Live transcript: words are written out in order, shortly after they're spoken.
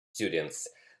students.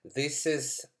 This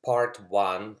is part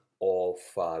 1 of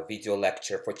video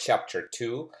lecture for chapter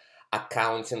 2,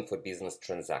 Accounting for Business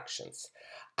Transactions.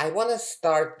 I want to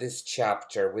start this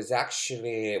chapter with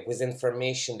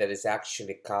information that is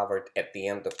actually covered at the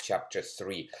end of chapter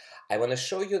 3. I want to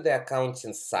show you the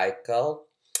accounting cycle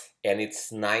and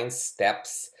its 9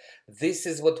 steps. This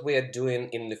is what we are doing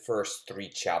in the first 3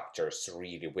 chapters,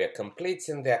 really. We are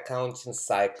completing the accounting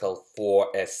cycle for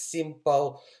a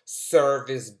simple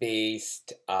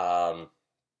service-based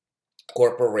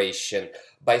corporation.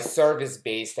 By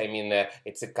service-based, I mean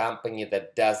it's a company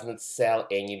that does not sell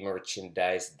any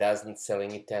merchandise, does not sell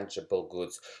any tangible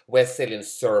goods. We're selling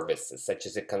services, such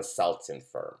as a consulting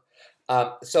firm.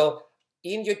 So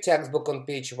in your textbook on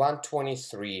page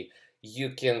 123,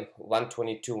 you can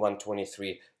 122,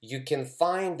 123, you can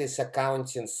find this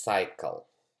accounting cycle.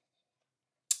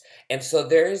 And so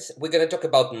we're going to talk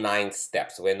about 9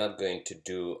 steps. We're not going to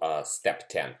do step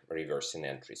 10, reversing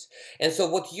entries. And so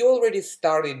what you already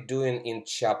started doing in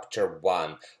chapter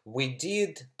 1, we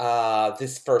did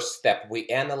this first step. We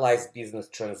analyzed business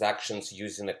transactions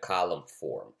using a column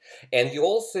form. And you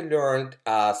also learned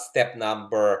step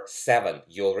number 7.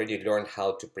 You already learned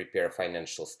how to prepare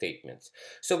financial statements.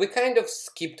 So we kind of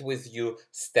skipped with you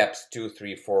steps 2,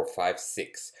 3, 4, 5,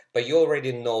 6. But you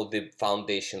already know the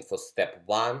foundation for step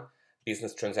 1,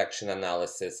 business transaction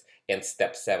analysis, and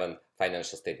step 7,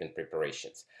 financial statement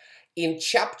preparations. In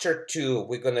chapter 2,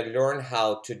 we're going to learn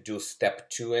how to do step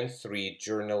 2 and 3,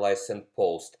 journalize and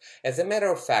post. As a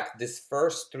matter of fact, these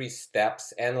first 3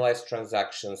 steps, analyze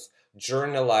transactions,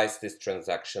 journalize these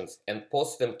transactions, and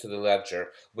post them to the ledger,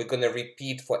 we're going to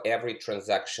repeat for every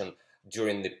transaction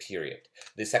during the period.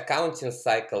 This accounting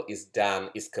cycle is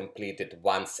completed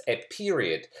once a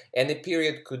period, and a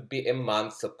period could be a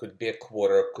month, or could be a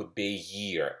quarter, could be a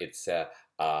year. It's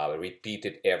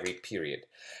repeated every period.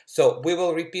 So we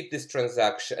will repeat this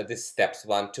these steps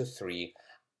 1 to 3.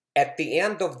 At the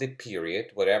end of the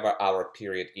period, whatever our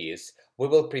period is, we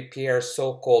will prepare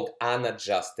so-called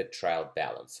unadjusted trial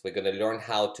balance. We're going to learn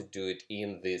how to do it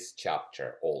in this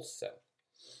chapter also.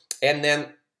 And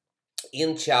then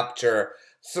in chapter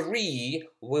 3,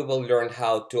 we will learn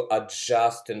how to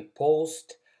adjust and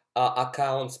post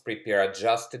accounts, prepare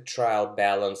adjusted trial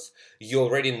balance. You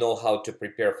already know how to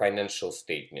prepare financial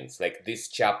statements. Like this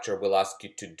chapter will ask you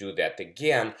to do that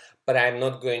again, but I'm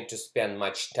not going to spend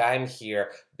much time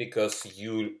here because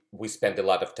we spend a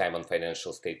lot of time on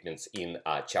financial statements in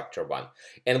chapter 1.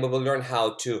 And we will learn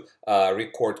how to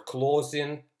record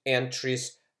closing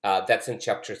entries. That's in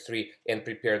chapter 3, and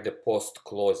prepare the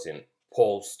post-closing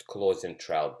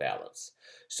trial balance.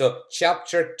 So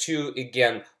chapter 2,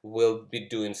 again, we'll be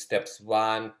doing steps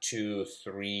 1, 2,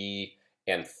 3,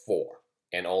 and 4.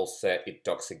 And also it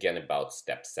talks again about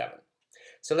step 7.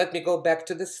 So let me go back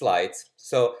to the slides.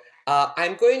 So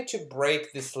I'm going to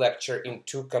break this lecture in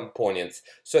 2 components.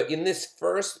 So in this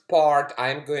first part,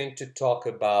 I'm going to talk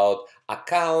about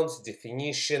accounts,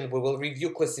 definition. We will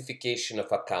review classification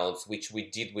of accounts, which we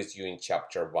did with you in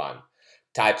chapter 1.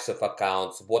 Types of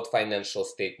accounts, what financial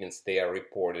statements they are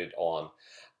reported on.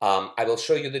 I will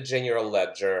show you the general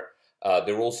ledger,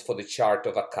 the rules for the chart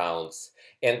of accounts.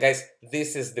 And guys,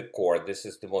 this is the core. This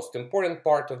is the most important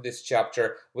part of this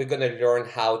chapter. We're going to learn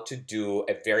how to do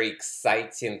a very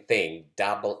exciting thing,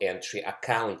 double entry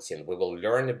accounting. We will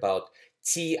learn about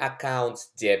T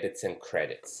accounts, debits, and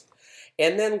credits.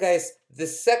 And then, guys, the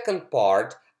second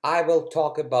part, I will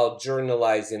talk about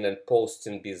journalizing and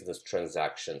posting business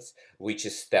transactions, which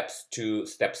is steps 2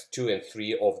 and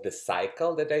 3 of the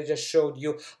cycle that I just showed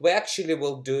you. We actually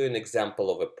will do an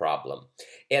example of a problem.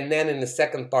 And then in the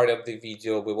second part of the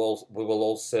video, we will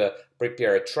also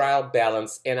prepare a trial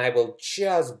balance, and I will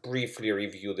just briefly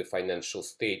review the financial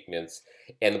statements,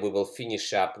 and we will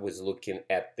finish up with looking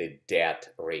at the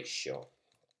debt ratio.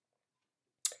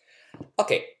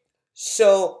 Okay.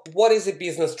 So what is a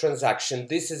business transaction?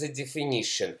 This is a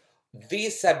definition.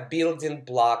 These are building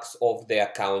blocks of the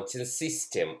accounting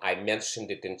system. I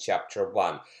mentioned it in chapter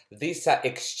 1. These are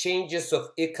exchanges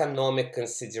of economic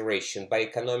consideration. By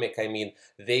economic, I mean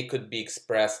they could be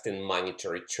expressed in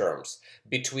monetary terms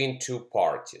between 2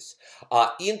 parties.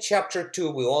 In chapter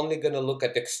 2, we're only going to look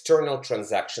at external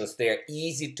transactions. They are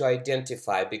easy to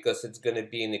identify because it's going to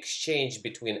be an exchange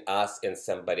between us and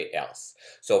somebody else.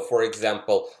 So, for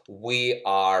example, we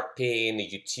are paying a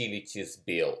utilities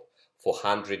bill for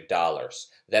 $100.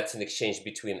 That's an exchange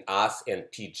between us and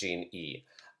PG&E.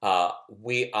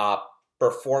 We are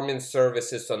performing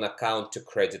services on account to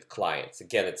credit clients.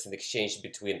 Again, it's an exchange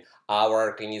between our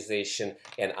organization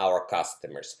and our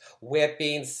customers. We're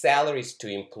paying salaries to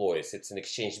employees. It's an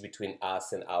exchange between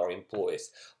us and our employees.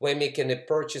 We're making a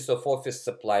purchase of office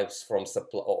supplies from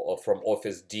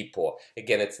Office Depot.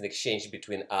 Again, it's an exchange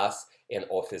between us and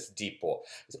Office Depot.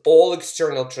 All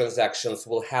external transactions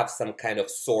will have some kind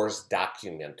of source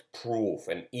document, proof,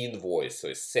 an invoice, or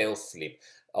a sales slip,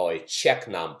 or a check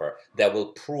number that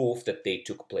will prove that they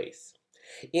took place.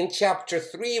 In Chapter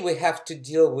 3, we have to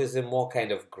deal with a more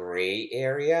kind of gray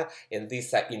area, and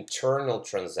these are internal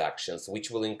transactions,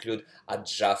 which will include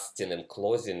adjusting and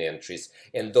closing entries,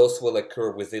 and those will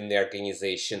occur within the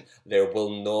organization. There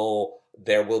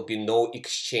will be no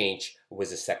exchange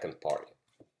with a second party.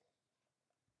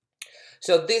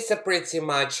 So these are pretty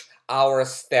much our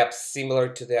steps similar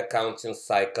to the accounting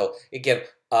cycle. Again,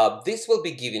 this will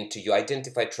be given to you,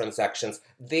 identify transactions.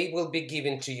 They will be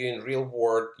given to you in real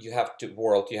world. You have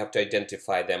to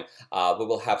identify them. We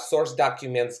will have source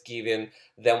documents given.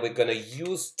 Then we're going to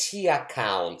use T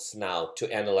accounts now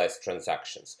to analyze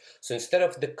transactions. So instead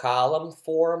of the column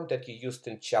form that you used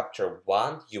in Chapter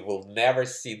 1, you will never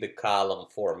see the column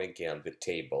form again, the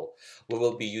table. We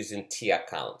will be using T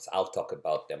accounts. I'll talk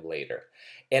about them later.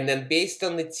 And then based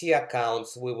on the T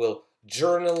accounts, we will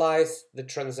journalize the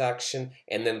transaction,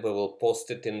 and then we will post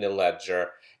it in the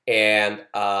ledger, and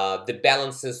the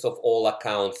balances of all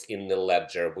accounts in the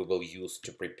ledger we will use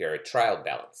to prepare a trial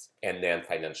balance, and then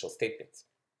financial statements.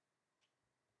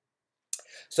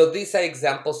 So these are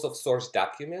examples of source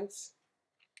documents,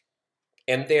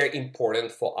 and they're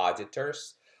important for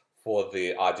auditors, for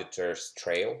the auditor's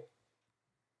trail.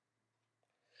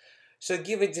 So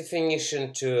give a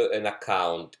definition to an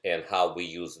account and how we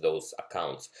use those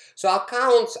accounts. So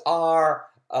accounts are,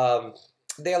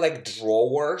 they're like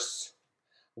drawers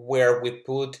where we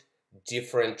put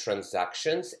different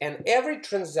transactions, and every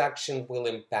transaction will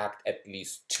impact at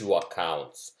least 2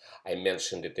 accounts. I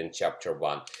mentioned it in Chapter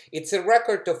 1. It's a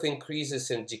record of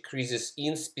increases and decreases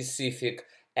in specific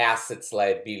assets,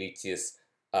 liabilities,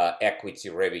 equity,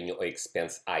 revenue, or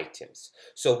expense items.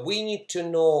 So we need to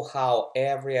know how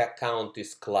every account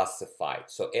is classified.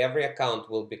 So every account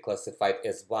will be classified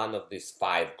as one of these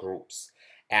 5 groups: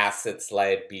 assets,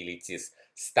 liabilities,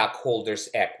 stockholders'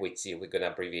 equity, we're going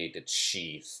to abbreviate it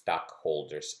Ch2,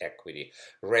 stockholders' equity,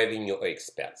 revenue or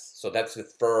expense. So that's the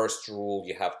first rule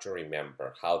you have to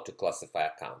remember, how to classify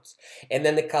accounts. And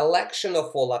then the collection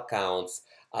of all accounts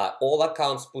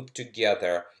put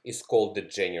together is called the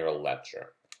general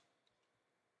ledger.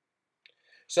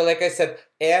 So like I said,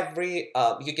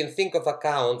 you can think of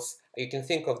accounts, you can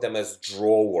think of them as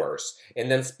drawers, and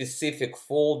then specific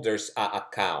folders are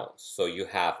accounts. So you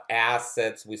have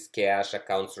assets with cash,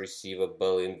 accounts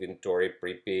receivable, inventory,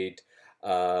 prepaid,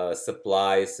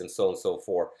 supplies, and so on and so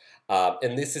forth.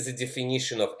 And this is a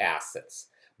definition of assets,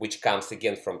 which comes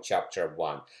again from Chapter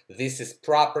 1. This is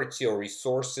property or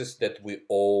resources that we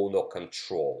own or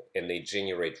control, and they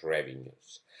generate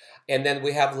revenues. And then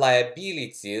we have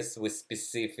liabilities with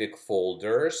specific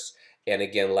folders. And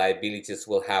again, liabilities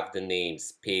will have the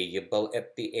names payable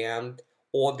at the end,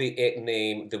 or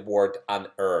the word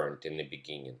unearned in the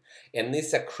beginning. And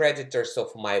these are creditors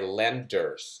of my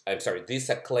lenders. These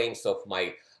are claims of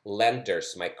my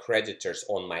lenders, my creditors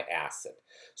on my asset.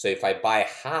 So if I buy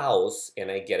a house and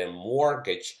I get a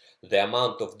mortgage, the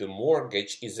amount of the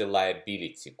mortgage is a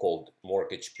liability called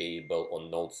mortgage payable or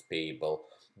notes payable,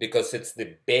 because it's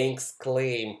the bank's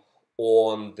claim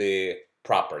on the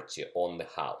property, on the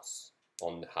house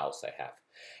I have.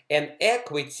 And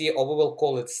equity, or we will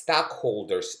call it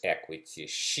stockholders'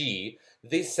 equity,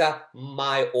 these are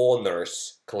my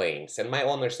owner's claims, and my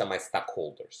owners are my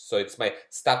stockholders. So it's my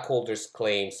stockholders'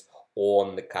 claims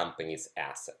on the company's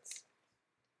assets.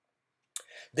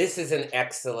 This is an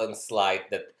excellent slide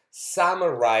that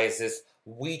summarizes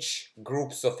which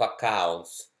groups of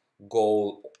accounts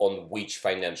go on which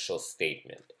financial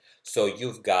statement. So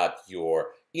you've got your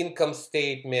income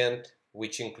statement,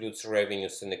 which includes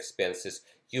revenues and expenses.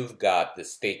 You've got the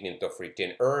statement of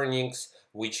retained earnings,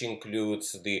 which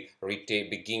includes the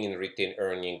beginning retained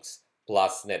earnings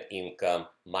plus net income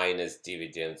minus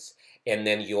dividends. And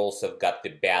then you also have got the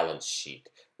balance sheet,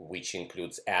 which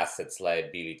includes assets,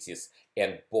 liabilities,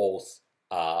 and both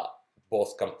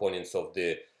components of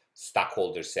the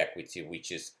stockholders' equity,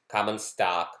 which is common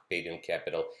stock, paid in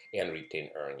capital, and retained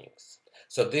earnings.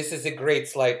 So this is a great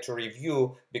slide to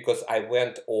review because I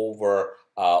went over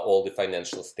all the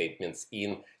financial statements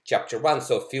in Chapter 1,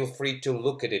 so feel free to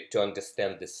look at it to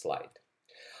understand this slide.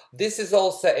 This is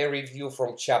also a review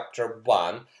from Chapter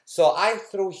 1. So I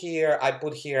put here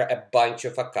a bunch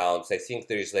of accounts. I think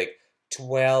there is like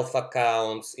 12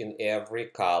 accounts in every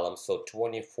column, so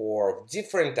 24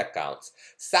 different accounts.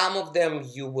 Some of them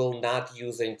you will not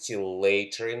use until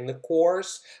later in the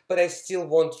course, but I still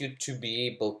want you to be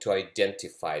able to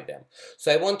identify them.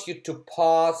 So I want you to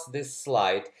pause this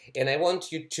slide, and I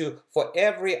want you to, for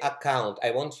every account,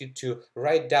 I want you to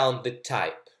write down the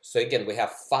type. So again, we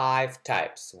have 5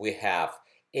 types. We have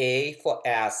A for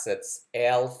assets,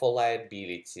 L for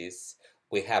liabilities,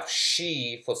 we have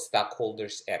Ch for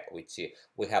stockholders' equity,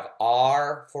 we have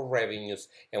R for revenues,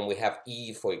 and we have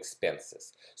E for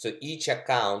expenses. So each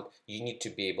account you need to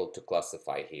be able to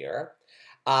classify here.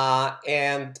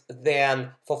 And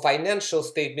then for financial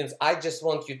statements, I just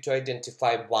want you to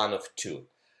identify one of 2.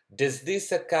 Does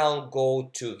this account go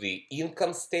to the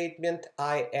income statement,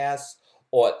 IS,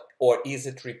 or is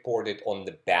it reported on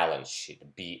the balance sheet,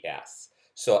 BS?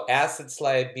 So assets,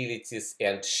 liabilities,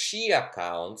 and Ch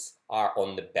accounts are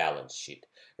on the balance sheet.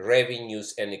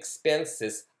 Revenues and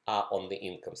expenses are on the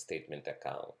income statement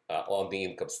account, on the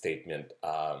income statement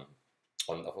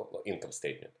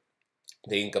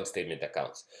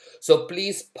accounts. So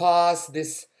please pause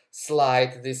this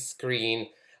slide, this screen,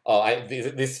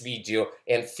 this video,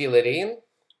 and fill it in.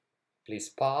 Please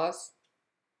pause.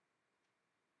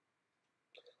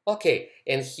 Okay,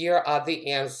 and here are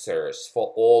the answers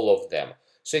for all of them.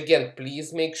 So again,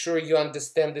 please make sure you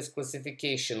understand this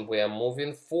classification. We are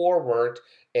moving forward,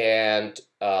 and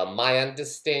my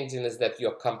understanding is that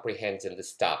you're comprehending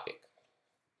this topic.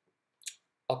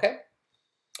 Okay?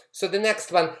 So the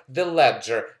next one, the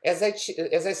ledger. As I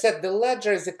said, the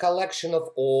ledger is a collection of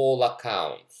all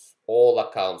accounts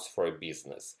for a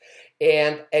business.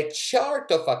 And a chart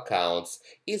of accounts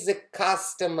is a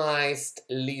customized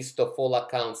list of all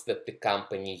accounts that the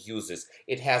company uses.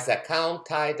 It has account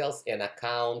titles and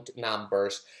account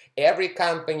numbers. Every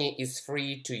company is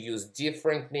free to use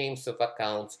different names of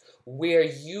accounts. We're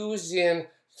using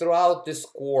throughout this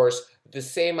course the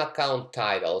same account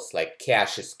titles, like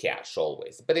cash is cash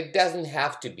always, but it doesn't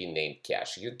have to be named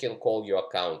cash. You can call your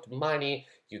account money,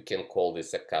 you can call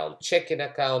this account checking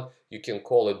account, you can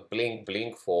call it blink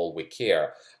blink for all we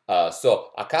care. So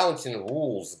accounting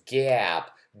rules, GAAP,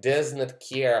 does not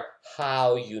care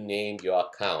how you name your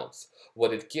accounts.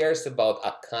 What it cares about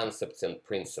are concepts and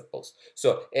principles.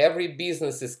 So every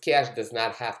business's cash does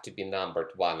not have to be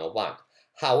numbered 101.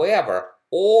 However,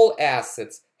 all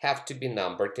assets have to be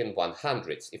numbered in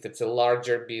 100s. If it's a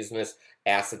larger business,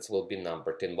 assets will be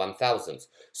numbered in 1000s.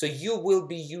 So you will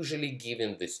be usually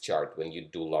given this chart when you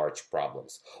do large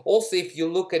problems. Also, if you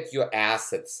look at your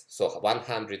assets, so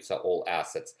 100s are all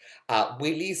assets,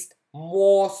 we list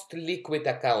most liquid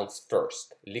accounts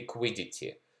first,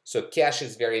 liquidity. So cash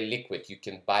is very liquid, you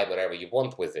can buy whatever you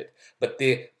want with it. But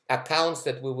the accounts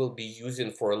that we will be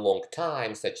using for a long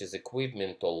time, such as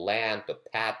equipment or land or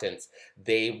patents,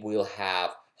 they will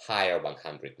have higher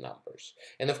 100 numbers.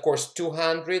 And of course,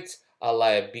 200s are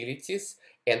liabilities,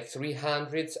 and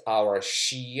 300s are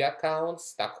Ch accounts,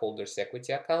 stockholders'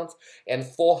 equity accounts, and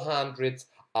 400s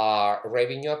are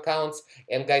revenue accounts.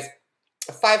 And guys,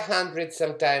 500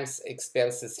 sometimes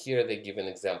expenses. Here they give an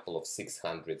example of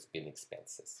 600s being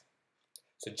expenses.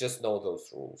 So just know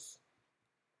those rules.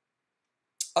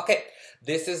 Okay,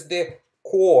 this is the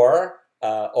core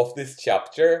of this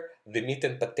chapter, the meat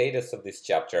and potatoes of this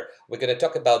chapter. We're going to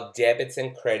talk about debits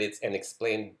and credits and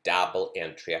explain double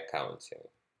entry accounting.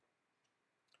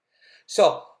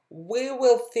 So we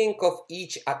will think of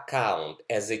each account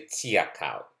as a T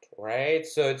account, right?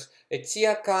 So it's a T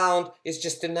account is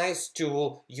just a nice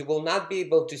tool. You will not be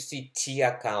able to see T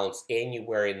accounts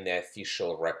anywhere in the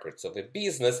official records of a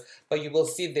business, but you will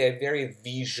see they're very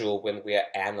visual when we are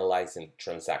analyzing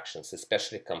transactions,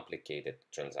 especially complicated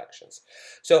transactions.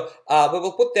 So we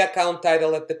will put the account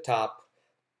title at the top,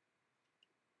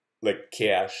 like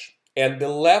cash, and the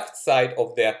left side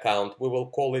of the account we will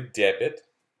call it debit,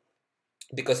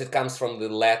 because it comes from the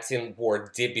Latin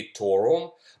word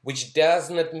debitorum, which does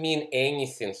not mean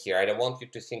anything here. I don't want you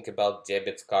to think about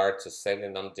debit cards or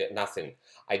selling on nothing.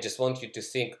 I just want you to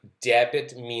think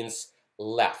debit means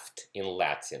left in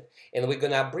Latin. And we're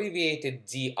going to abbreviate it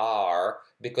DR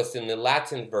because in the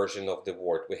Latin version of the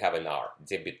word we have an R,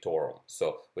 debitorum.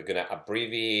 So we're going to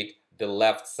abbreviate the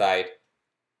left side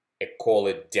and call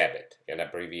it debit and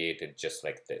abbreviate it just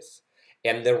like this.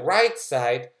 And the right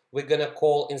side, we're going to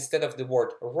call, instead of the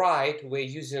word right, we're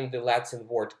using the Latin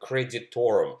word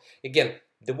creditorum. Again,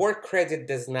 the word credit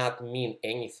does not mean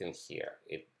anything here.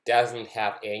 It doesn't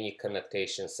have any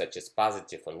connotations such as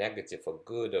positive or negative or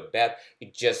good or bad.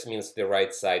 It just means the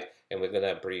right side, and we're going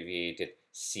to abbreviate it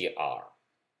CR.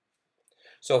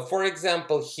 So for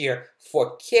example here,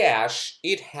 for cash,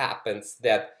 it happens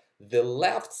that The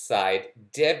left side,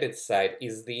 debit side,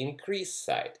 is the increase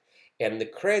side, and the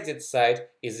credit side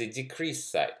is the decrease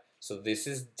side. So this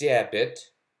is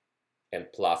debit, and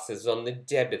plus is on the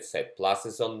debit side. Plus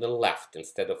is on the left.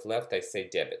 Instead of left, I say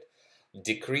debit.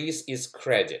 Decrease is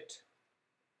credit,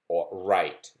 or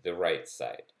right, the right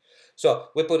side. So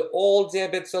we put all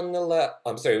debits on the left,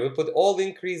 we put all the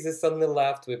increases on the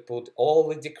left, we put all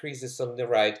the decreases on the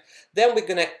right. Then we're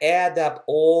gonna add up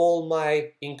all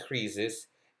my increases,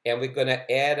 and we're gonna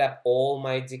add up all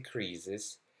my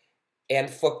decreases. And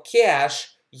for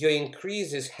cash, your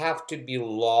increases have to be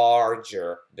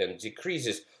larger than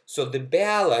decreases. So the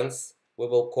balance, we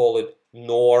will call it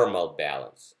normal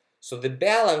balance. So the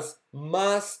balance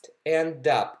must end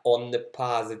up on the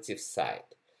positive side.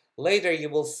 Later you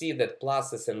will see that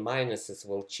pluses and minuses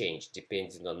will change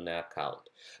depending on the account.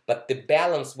 But the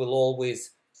balance will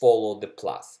always follow the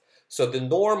plus. So the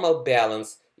normal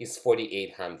balance is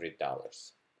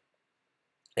 $4,800.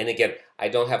 And again, I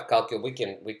don't have we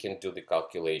can do the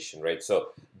calculation, right?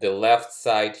 So the left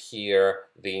side here,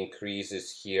 the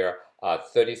increases here are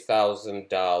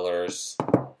 $30,000.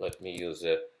 Let me use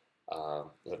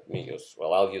I'll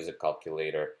use a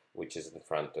calculator, which is in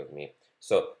front of me.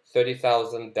 So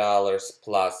 $30,000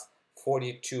 plus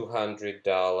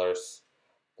 $4,200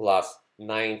 plus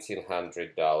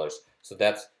 $1,900. So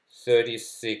that's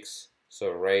 36.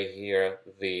 So right here,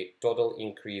 the total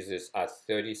increases are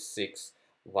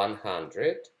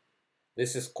 36,100.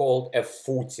 This is called a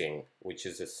footing, which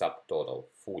is a subtotal.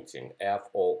 Footing,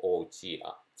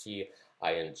 F-O-O-T-I-N-G.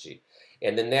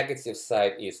 And the negative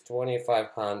side is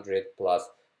 2,500 plus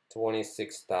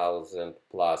 26,000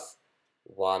 plus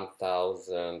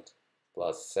 1,000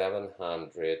 plus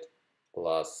 700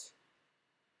 plus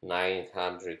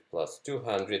 900 plus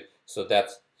 200. So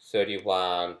that's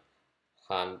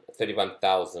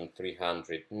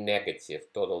 31,300 negative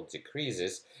total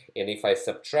decreases. And if I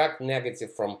subtract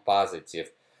negative from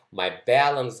positive, my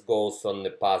balance goes on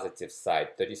the positive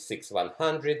side.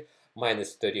 36,100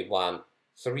 minus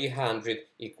 31,300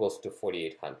 equals to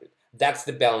 4,800. That's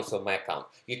the balance of my account.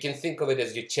 You can think of it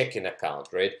as your checking account,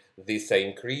 right? These are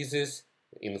increases,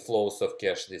 inflows of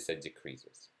cash, these are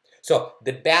decreases. So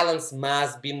the balance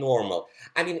must be normal.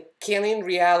 I mean, can in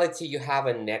reality you have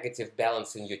a negative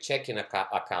balance in your checking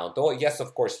account? Oh, yes,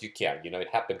 of course you can. You know, it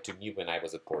happened to me when I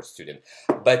was a poor student.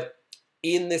 But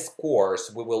in this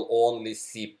course, we will only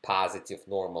see positive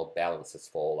normal balances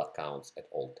for all accounts at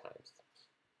all times.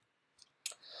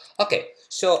 Okay,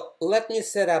 so let me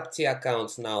set up the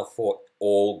accounts now for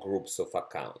all groups of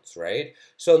accounts, right?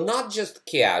 So not just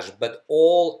cash, but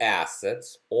all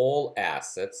assets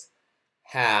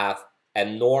have a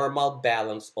normal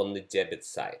balance on the debit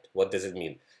side. What does it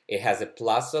mean? It has a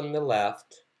plus on the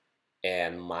left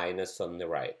and minus on the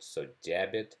right. So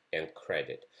debit and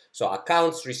credit. So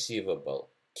accounts receivable,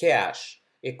 cash,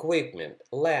 equipment,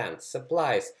 land,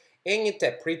 supplies, any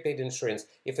type, prepaid insurance.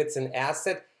 If it's an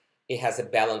asset, it has a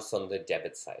balance on the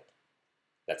debit side.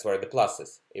 That's where the plus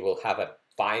is. It will have a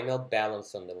final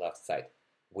balance on the left side.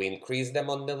 We increase them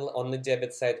on the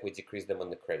debit side, we decrease them on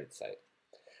the credit side.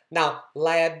 Now,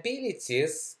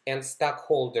 liabilities and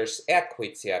stockholders'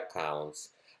 equity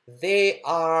accounts, they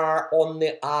are on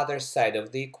the other side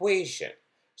of the equation.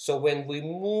 So when we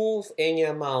move any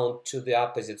amount to the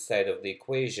opposite side of the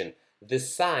equation, the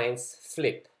signs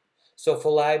flip. So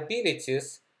for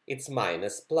liabilities, it's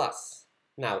minus plus.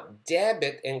 Now,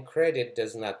 debit and credit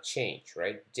does not change,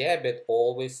 right? Debit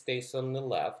always stays on the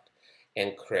left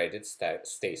and credit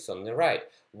stays on the right.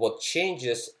 What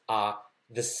changes are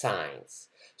the signs.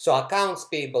 So accounts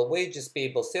payable, wages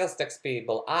payable, sales tax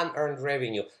payable, unearned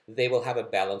revenue, they will have a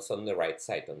balance on the right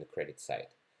side, on the credit side.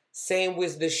 Same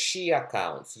with the SHE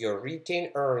accounts, your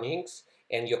retained earnings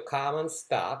and your common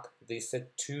stock. These are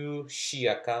two SHE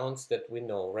accounts that we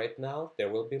know right now. There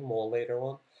will be more later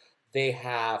on. They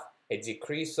have a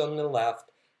decrease on the left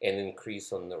and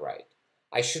increase on the right.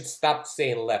 I should stop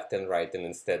saying left and right and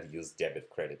instead use debit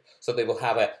credit. So they will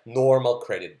have a normal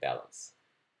credit balance.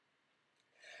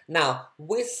 Now,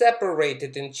 we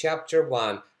separated in Chapter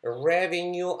 1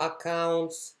 revenue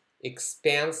accounts,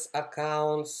 expense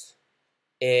accounts,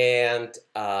 and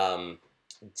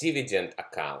dividend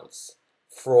accounts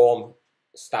from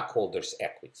stockholders'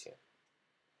 equity.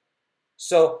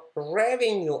 So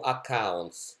revenue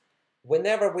accounts,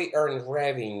 whenever we earn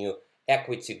revenue,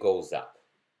 equity goes up.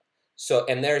 So,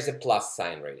 and there's a plus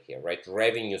sign right here, right?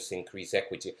 Revenues increase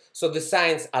equity. So the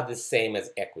signs are the same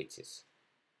as equities,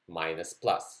 minus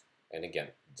plus. And again,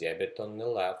 debit on the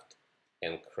left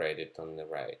and credit on the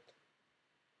right.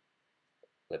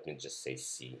 Let me just say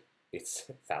C.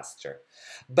 It's faster.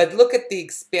 But look at the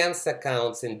expense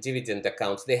accounts and dividend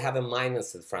accounts. They have a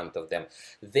minus in front of them.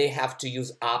 They have to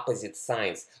use opposite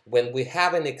signs. When we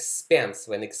have an expense,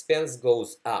 when expense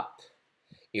goes up,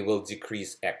 it will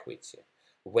decrease equity.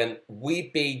 When we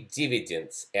pay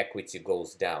dividends, equity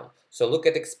goes down. So look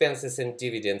at expenses and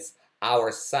dividends.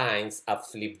 Our signs are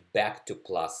flipped back to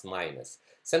plus minus.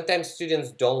 Sometimes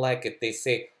students don't like it. They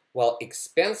say, well,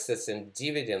 expenses and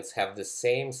dividends have the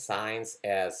same signs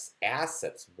as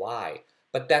assets. Why?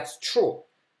 But that's true,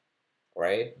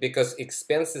 right? Because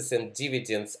expenses and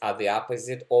dividends are the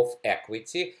opposite of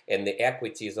equity, and the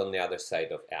equity is on the other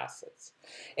side of assets.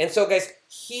 And so, guys,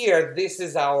 here, this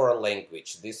is our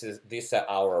language. These are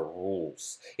our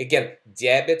rules. Again,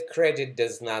 debit credit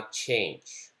does not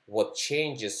change. What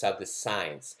changes are the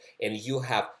signs. And you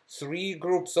have three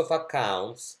groups of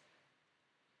accounts: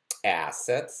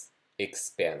 assets,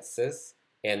 expenses,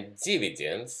 and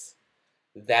dividends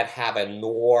that have a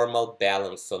normal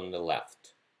balance on the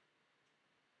left.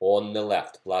 On the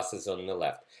left, plus is on the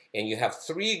left. And you have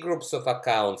three groups of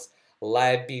accounts: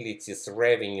 liabilities,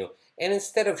 revenue, and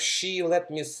instead of she, let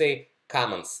me say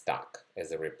common stock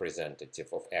as a representative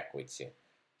of equity.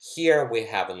 Here we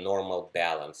have a normal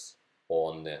balance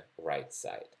on the right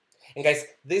side. And guys,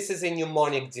 this is a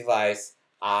mnemonic device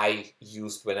I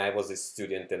used when I was a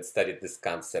student and studied this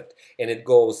concept. And it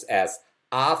goes as: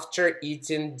 after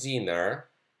eating dinner,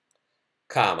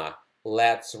 comma,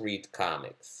 let's read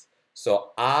comics. So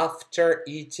after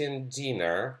eating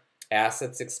dinner,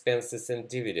 assets, expenses, and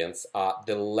dividends are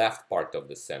the left part of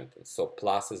the sentence. So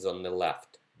plus is on the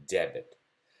left, debit.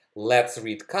 Let's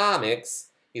read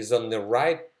comics is on the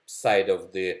right side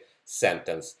of the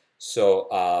sentence.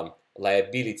 So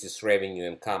liabilities, revenue,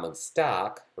 and common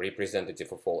stock,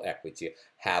 representative of all equity,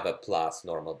 have a plus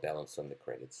normal balance on the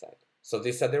credit side. So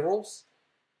these are the rules.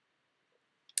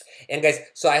 And guys,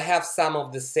 so I have some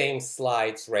of the same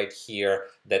slides right here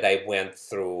that I went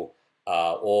through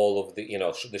all of the,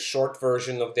 the short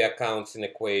version of the accounting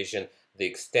equation, the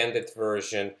extended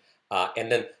version,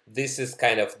 and then this is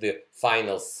kind of the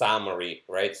final summary,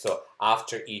 right? So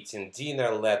after eating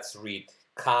dinner, let's read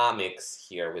comics.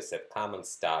 Here we said common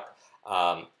stock.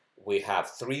 We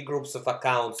have three groups of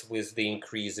accounts with the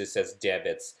increases as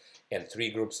debits, and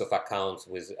three groups of accounts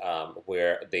with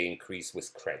where they increase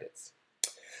with credits.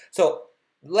 So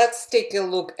let's take a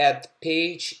look at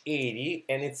page 80,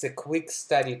 and it's a quick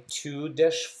study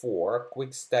 2-4,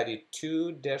 quick study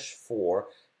 2-4,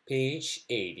 page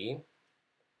 80.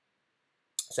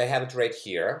 So I have it right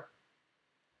here.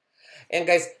 And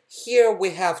guys, here we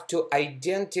have to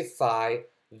identify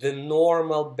the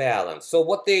normal balance. So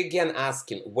what they're again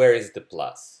asking, where is the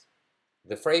plus?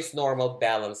 The phrase normal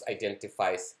balance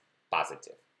identifies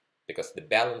positive, because the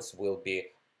balance will be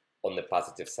on the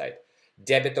positive side.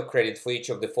 Debit or credit for each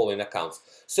of the following accounts.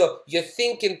 So your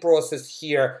thinking process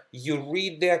here, you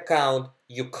read the account,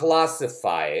 you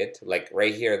classify it, like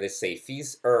right here they say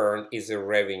fees earned is a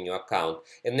revenue account,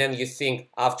 and then you think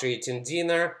after eating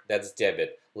dinner, that's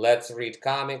debit. Let's read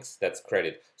comics, that's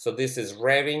credit. So this is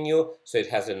revenue, so it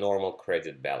has a normal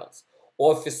credit balance.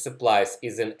 Office supplies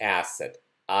is an asset.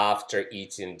 After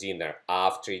eating dinner,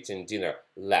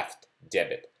 left,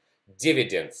 debit.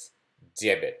 Dividends,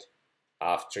 debit.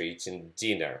 After eating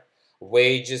dinner.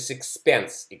 Wages,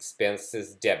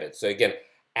 expenses, debit. So again,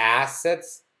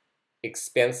 assets,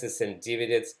 expenses, and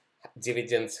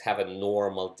dividends have a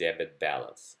normal debit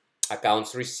balance.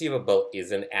 Accounts receivable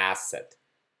is an asset.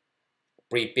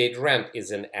 Prepaid rent is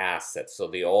an asset, so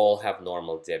they all have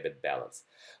normal debit balance.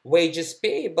 Wages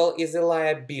payable is a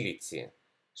liability,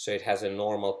 so it has a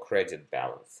normal credit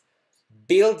balance.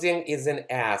 Building is an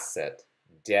asset,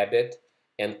 debit.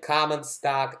 And common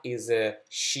stock is a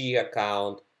she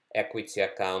account, equity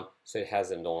account, so it has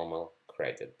a normal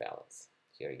credit balance.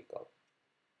 Here you go.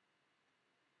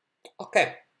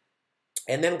 Okay.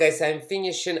 And then, guys, I'm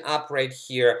finishing up right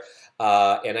here,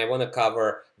 and I want to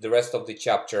cover the rest of the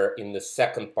chapter in the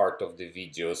second part of the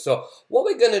video. So what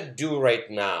we're going to do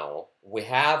right now, we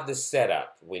have the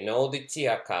setup. We know the T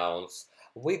accounts.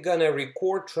 We're going to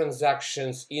record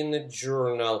transactions in the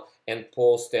journal and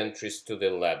post entries to the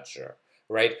ledger.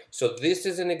 Right, so this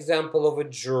is an example of a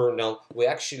journal.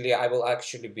 I will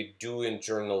actually be doing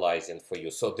journalizing for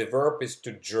you. So the verb is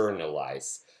to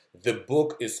journalize. The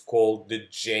book is called the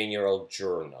General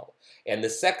Journal. And the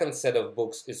second set of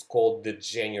books is called the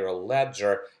General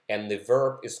Ledger, and the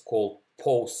verb is called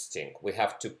posting. We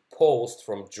have to post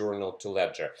from journal to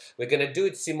ledger. We're going to do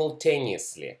it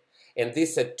simultaneously. And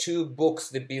these are two books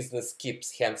the business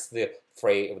keeps, hence the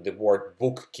phrase, the word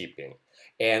bookkeeping.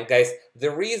 And guys, the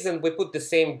reason we put the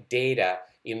same data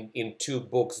in two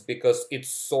books because it's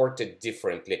sorted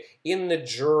differently. In the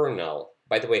journal,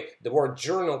 by the way, the word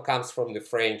journal comes from the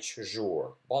French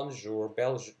jour. Bonjour,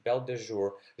 belle de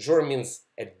jour. Jour means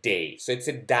a day, so it's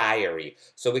a diary.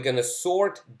 So we're going to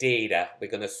sort data,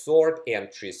 we're going to sort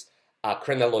entries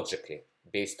chronologically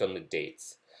based on the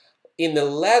dates. In the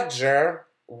ledger,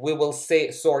 we will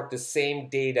sort the same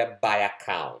data by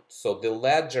account. So the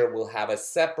ledger will have a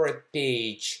separate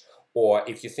page, or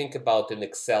if you think about an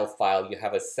Excel file, you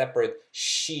have a separate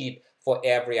sheet for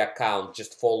every account,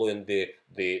 just following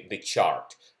the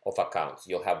chart of accounts.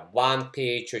 You'll have one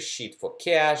page or sheet for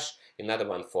cash, another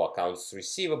one for accounts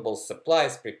receivable,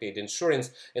 supplies, prepaid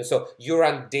insurance, and so you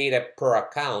run data per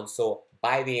account, so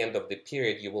by the end of the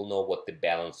period, you will know what the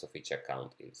balance of each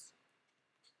account is.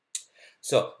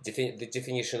 So the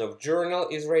definition of journal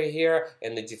is right here,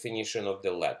 and the definition of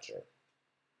the ledger.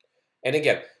 And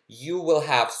again, you will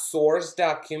have source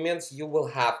documents, you will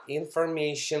have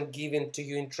information given to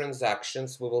you in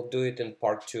transactions. We will do it in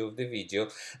part 2 of the video.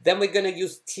 Then we're going to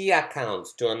use T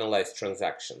accounts to analyze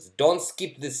transactions. Don't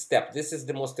skip this step. This is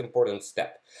the most important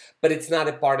step. But it's not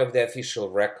a part of the official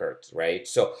record, right?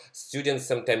 So students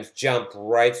sometimes jump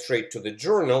right straight to the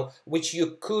journal, which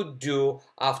you could do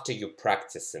after you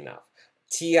practice enough.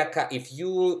 If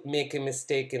you make a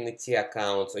mistake in the T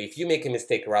accounts, or if you make a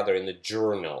mistake rather in the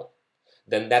journal,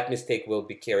 then that mistake will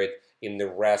be carried in the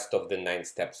rest of the 9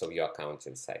 steps of your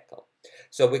accounting cycle.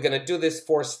 So we're going to do these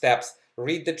 4 steps,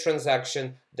 read the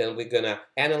transaction, then we're going to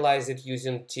analyze it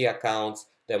using T accounts,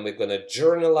 then we're going to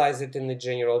journalize it in the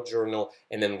general journal,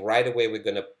 and then right away we're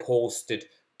going to post it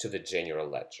to the general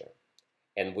ledger.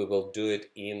 And we will do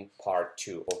it in part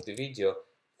 2 of the video.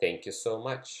 Thank you so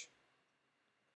much.